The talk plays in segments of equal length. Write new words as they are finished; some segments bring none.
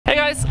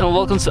guys, and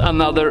welcome to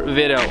another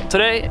video.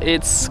 Today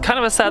it's kind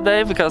of a sad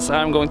day because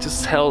I'm going to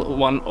sell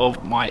one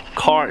of my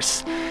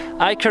cars.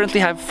 I currently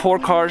have 4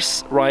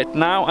 cars right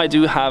now. I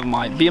do have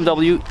my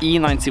BMW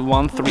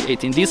E91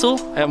 318 diesel,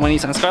 I have my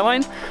Nissan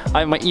Skyline, I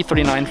have my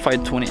E39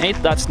 528,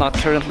 that's not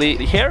currently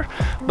here,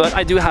 but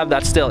I do have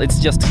that still, it's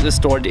just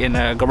stored in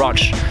a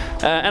garage.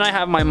 And I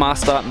have my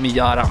Mazda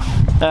Miata.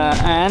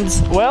 And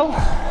well,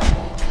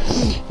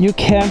 you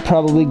can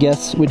probably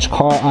guess which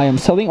car I am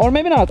selling, or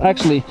maybe not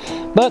actually,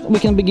 but we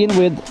can begin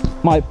with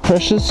my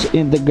precious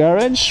in the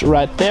garage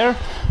right there.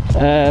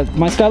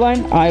 My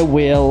Skyline, I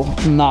will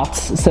not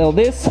sell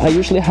this. I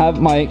usually have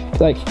my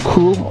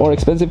cool or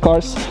expensive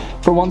cars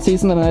for 1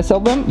 season and I sell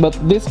them, but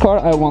this car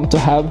I want to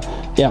have,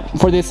 yeah,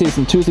 for this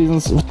season, 2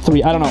 seasons,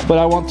 3, I don't know, but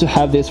I want to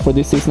have this for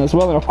this season as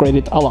well and upgrade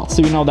it a lot,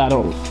 so you know that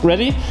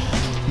already.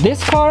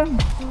 This car,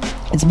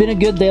 it's been a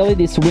good daily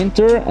this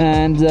winter,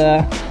 and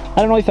I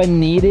don't know if I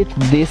need it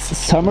this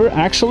summer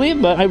actually,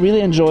 but I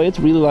really enjoy it,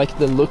 really like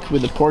the look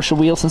with the Porsche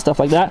wheels and stuff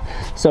like that,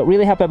 so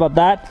really happy about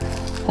that.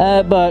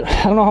 But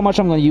I don't know how much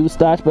I'm going to use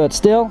that, but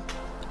still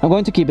I'm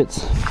going to keep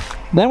it.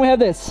 Then we have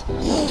this.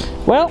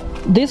 Well,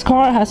 this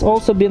car has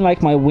also been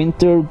like my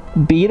winter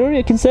beater,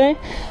 you can say.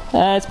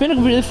 It's been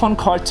a really fun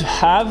car to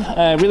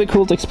have, really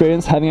cool to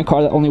experience having a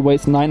car that only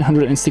weighs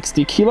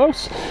 960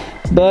 kilos.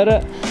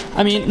 But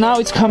I mean, now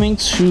it's coming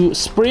to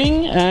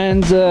spring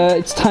and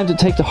it's time to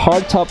take the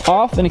hard top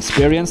off and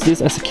experience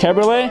this as a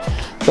cabriolet.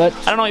 But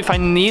I don't know if I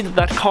need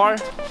that car,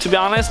 to be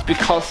honest,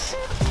 because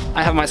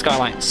I have my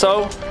Skyline.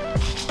 So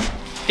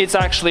it's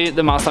actually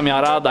the Mazda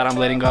Miata that I'm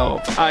letting go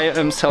of. I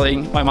am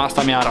selling my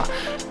Mazda Miata.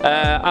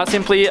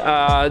 Simply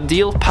a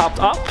deal popped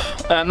up,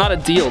 not a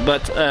deal,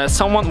 but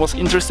someone was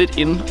interested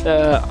in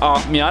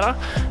a Miata,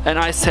 and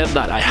I said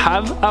that I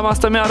have a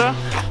Mazda Miata.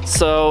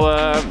 So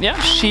yeah,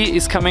 she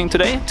is coming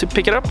today to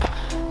pick it up,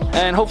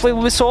 and hopefully it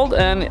will be sold,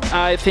 and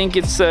I think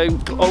it's a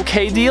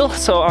okay deal,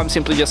 so I'm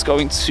simply just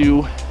going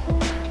to,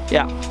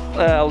 yeah,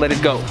 let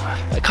it go.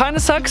 It kind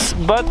of sucks,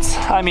 but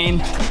I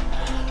mean,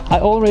 I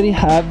already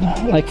have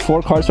like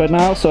 4 cars right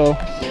now, so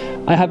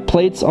I have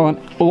plates on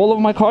all of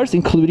my cars,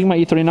 including my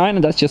E39,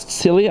 and that's just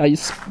silly. I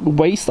just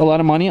waste a lot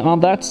of money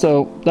on that,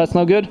 so that's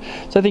not good.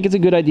 So I think it's a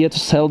good idea to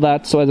sell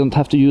that so I don't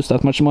have to use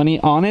that much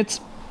money on it.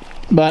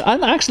 But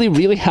I'm actually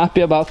really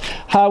happy about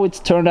how it's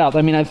turned out.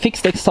 I mean, I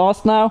fixed the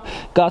exhaust now,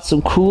 got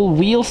some cool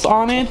wheels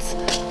on it,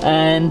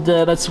 and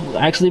that's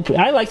actually,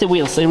 I like the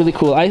wheels, they're really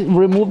cool. I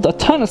removed a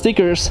ton of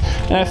stickers,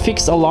 and I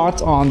fixed a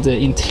lot on the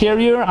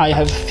interior. I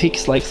have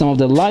fixed like some of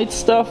the light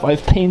stuff.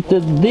 I've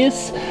painted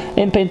this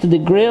and painted the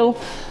grille.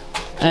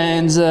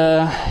 And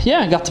yeah,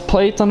 I got the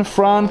plate on the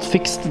front,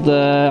 fixed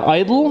the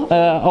idle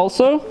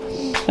also.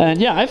 And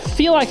yeah, I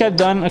feel like I've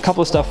done a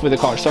couple of stuff with the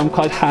car, so I'm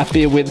quite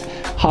happy with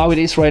how it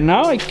is right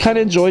now. I kind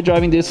of enjoy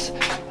driving this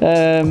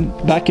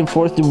back and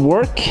forth to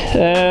work.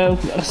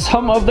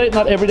 Some of it,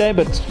 not every day,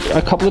 but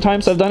a couple of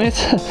times I've done it.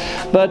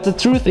 But the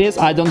truth is,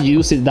 I don't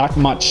use it that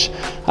much.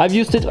 I've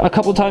used it a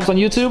couple of times on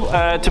YouTube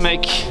to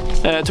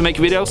make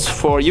videos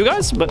for you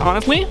guys, but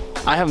honestly,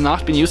 I have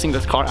not been using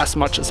this car as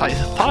much as I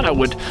thought I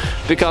would,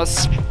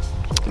 because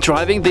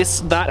driving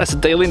that as a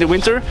daily in the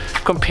winter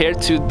compared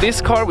to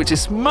this car, which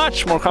is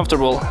much more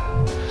comfortable,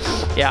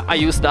 yeah, I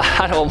use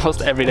that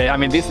almost every day. I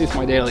mean, this is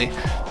my daily.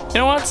 You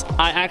know what?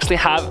 I actually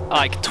have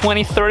like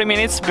 20-30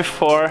 minutes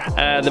before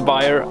the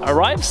buyer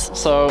arrives,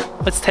 so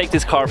let's take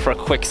this car for a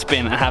quick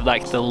spin and have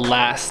like the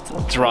last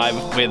drive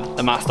with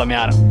the Mazda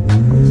Miata.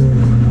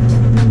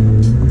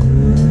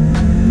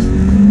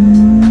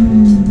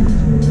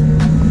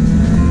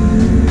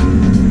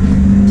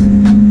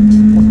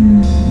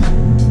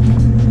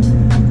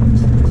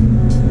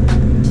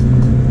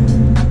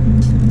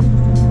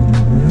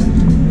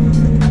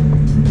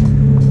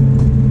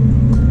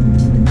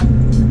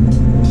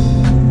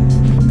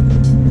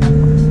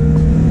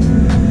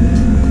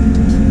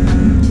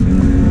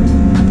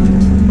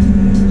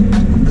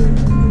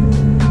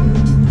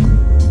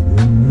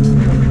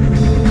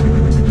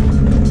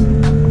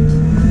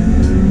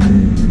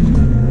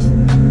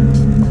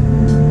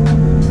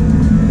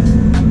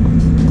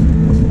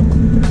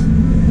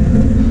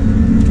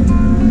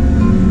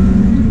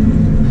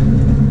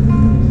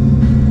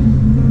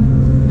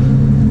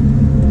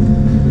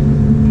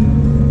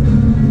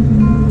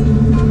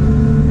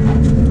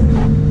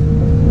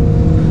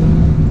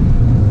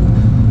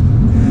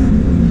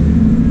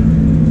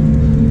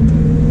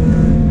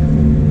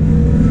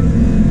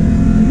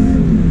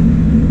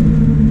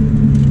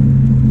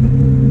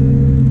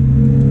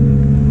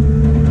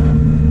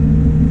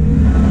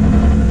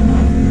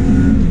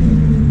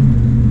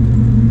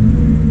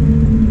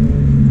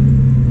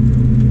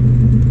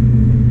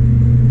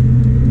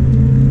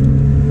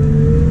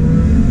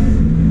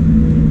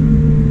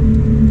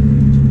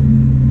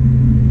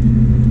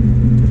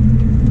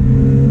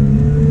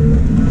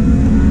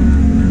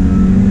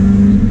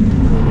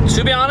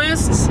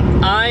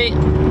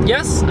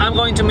 Yes, I'm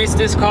going to miss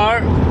this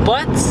car,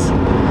 but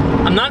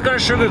I'm not gonna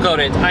sugarcoat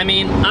it. I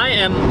mean, I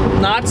am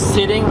not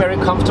sitting very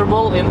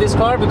comfortable in this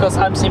car because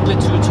I'm simply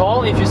too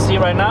tall. If you see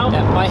right now,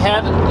 my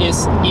head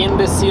is in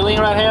the ceiling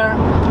right here,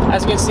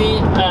 as you can see,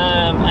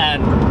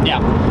 and yeah,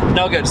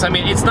 no good. So I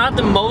mean, it's not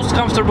the most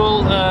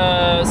comfortable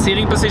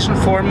seating position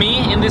for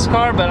me in this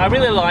car, but I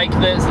really like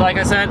this. Like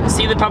I said,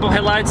 see the pop-up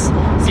headlights,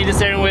 see the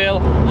steering wheel,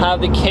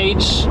 have the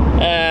cage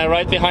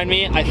right behind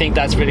me. I think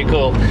that's pretty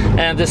cool.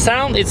 And the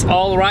sound, it's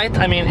all right.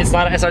 I mean, it's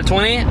not an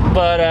SR20,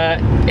 but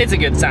it's a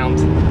good sound.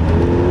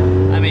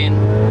 I mean,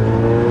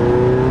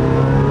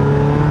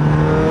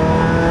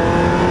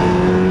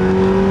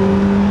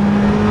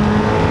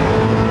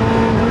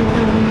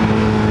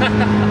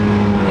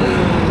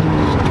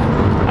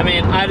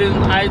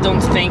 I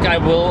don't think I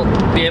will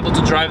be able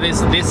to drive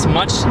this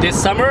much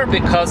this summer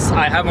because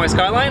I have my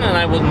Skyline, and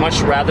I would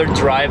much rather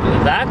drive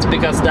that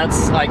because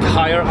that's like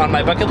higher on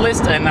my bucket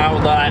list. And now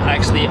that I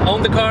actually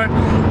own the car,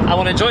 I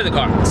want to enjoy the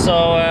car.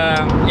 So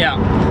yeah,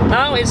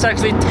 now it's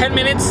actually 10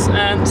 minutes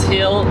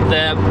until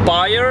the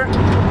buyer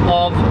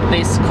of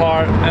this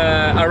car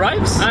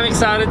arrives. I'm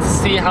excited to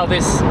see how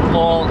this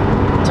all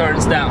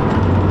turns down.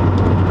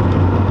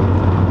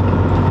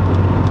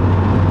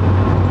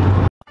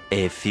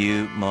 A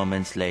few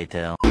moments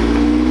later.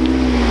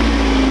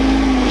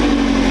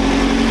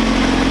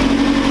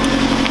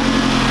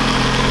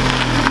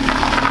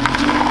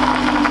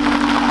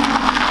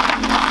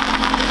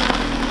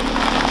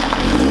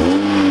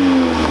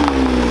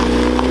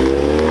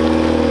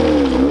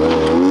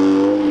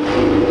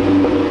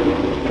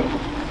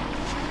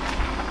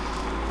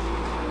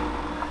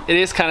 It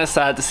is kind of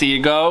sad to see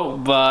you go,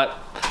 but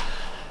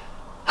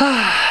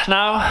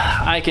now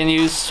I can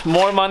use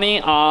more money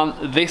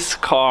on this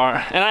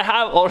car, and I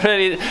have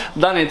already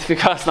done it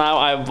because now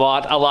I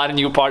bought a lot of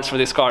new parts for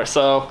this car.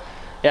 So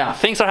yeah,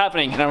 things are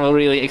happening and I'm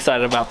really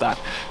excited about that.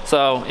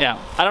 So yeah,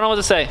 I don't know what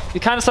to say.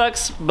 It kind of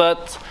sucks,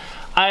 but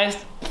I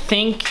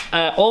think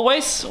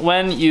always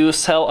when you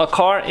sell a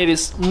car, it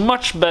is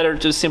much better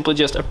to simply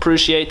just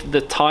appreciate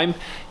the time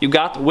you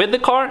got with the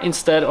car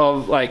instead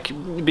of like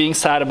being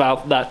sad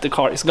about that the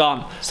car is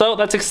gone. So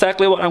that's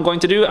exactly what I'm going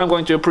to do. I'm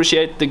going to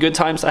appreciate the good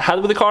times I had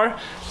with the car.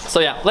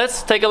 So yeah,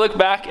 let's take a look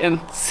back and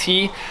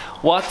see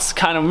what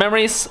kind of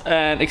memories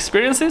and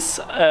experiences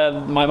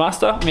my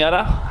Mazda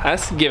Miata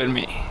has given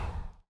me.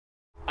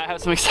 I have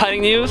some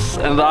exciting news,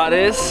 and that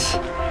is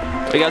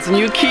we got some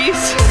new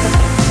keys.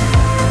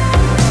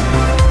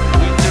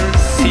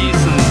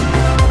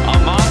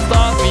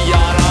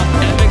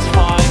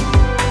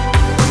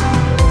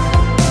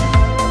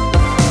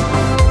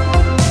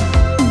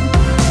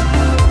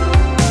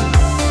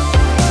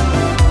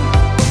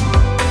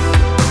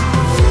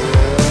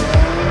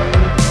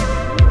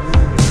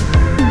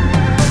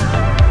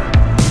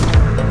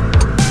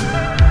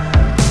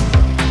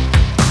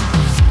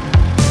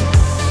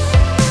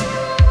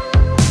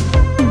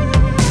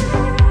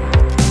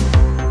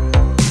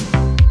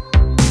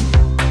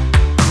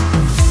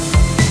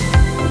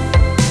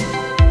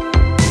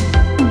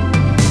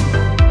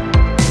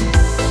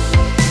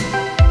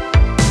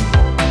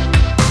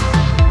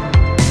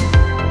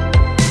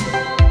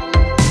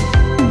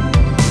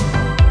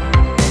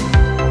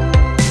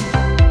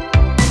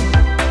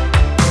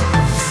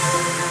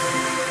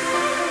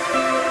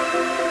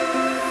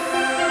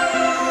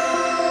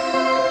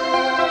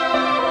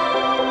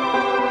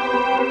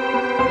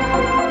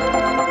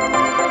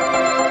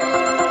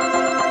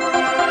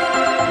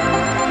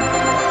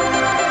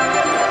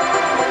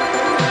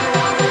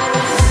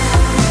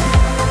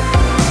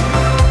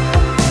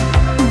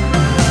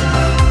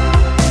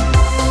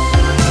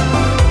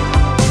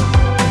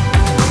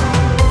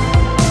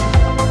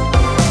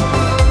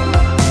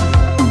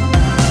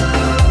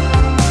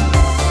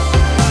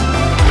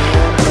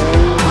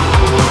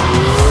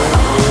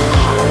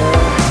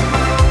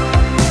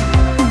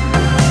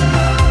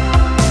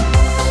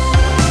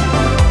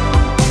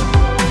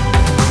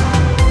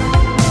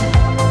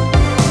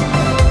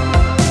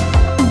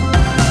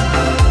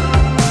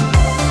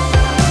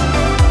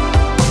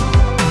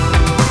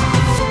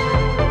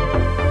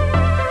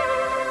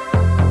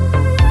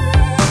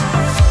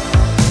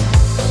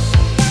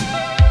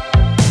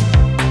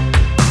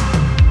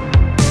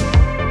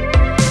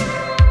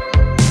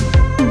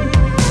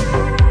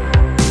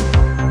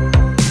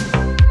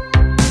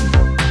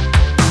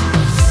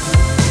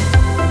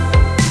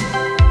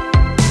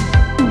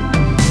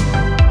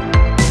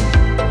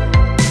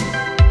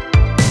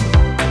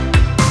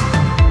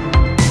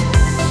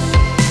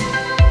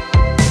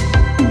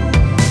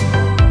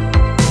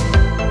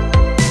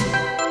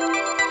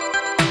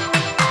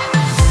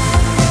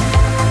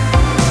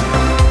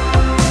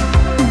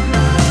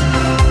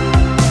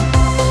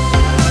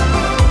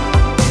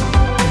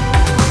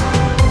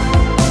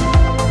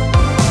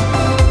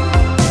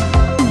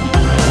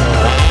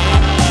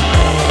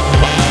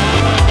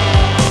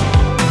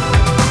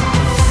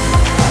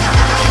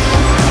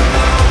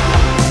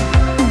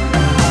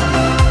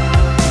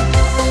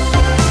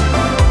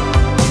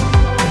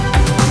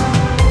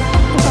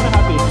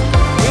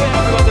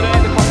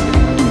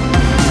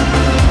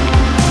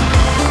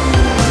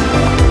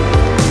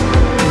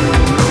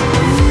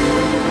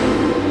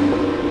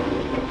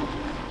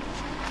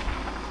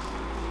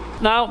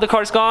 Now the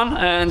car's gone,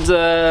 and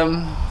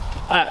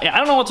I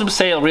don't know what to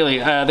say really.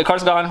 The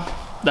car's gone.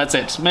 that's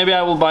it. Maybe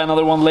I will buy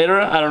another one later.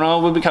 I don't know.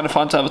 It would be kind of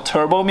fun to have a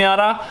turbo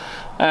Miata.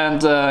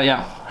 And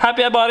yeah,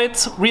 happy I bought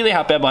it. Really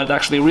happy I bought it,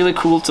 actually. Really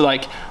cool to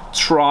like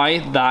try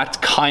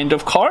that kind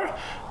of car.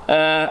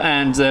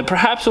 And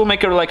perhaps we'll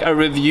make a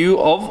review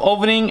of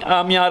owning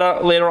a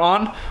Miata later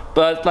on.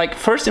 But like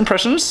first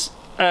impressions,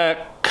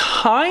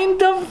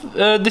 kind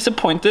of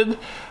disappointed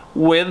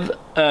with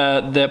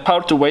the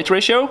power to weight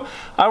ratio.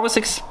 I was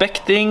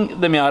expecting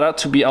the Miata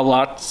to be a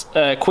lot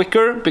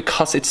quicker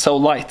because it's so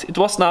light. It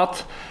was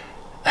not,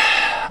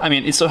 I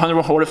mean, it's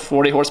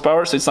 140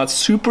 horsepower, so it's not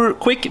super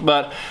quick,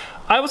 but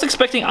I was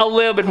expecting a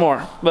little bit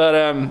more. But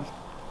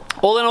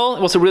all in all,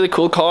 it was a really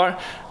cool car,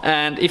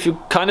 and if you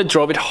kind of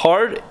drove it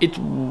hard, it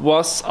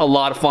was a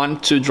lot of fun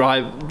to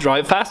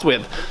drive fast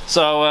with.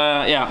 So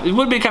yeah, it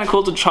would be kind of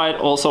cool to try it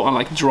also on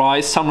like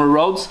dry summer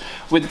roads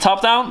with the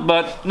top down,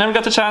 but never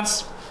got the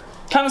chance.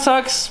 Kind of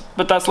sucks,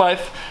 but that's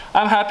life.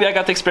 I'm happy I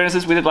got the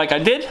experiences with it like I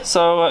did.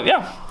 So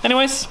yeah,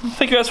 anyways,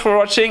 thank you guys for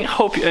watching.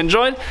 Hope you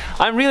enjoyed.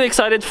 I'm really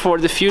excited for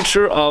the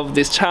future of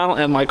this channel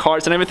and my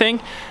cars and everything.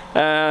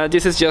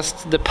 This is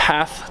just the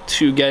path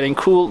to getting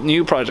cool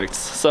new projects.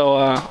 So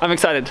I'm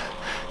excited.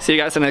 See you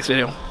guys in the next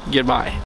video. Goodbye.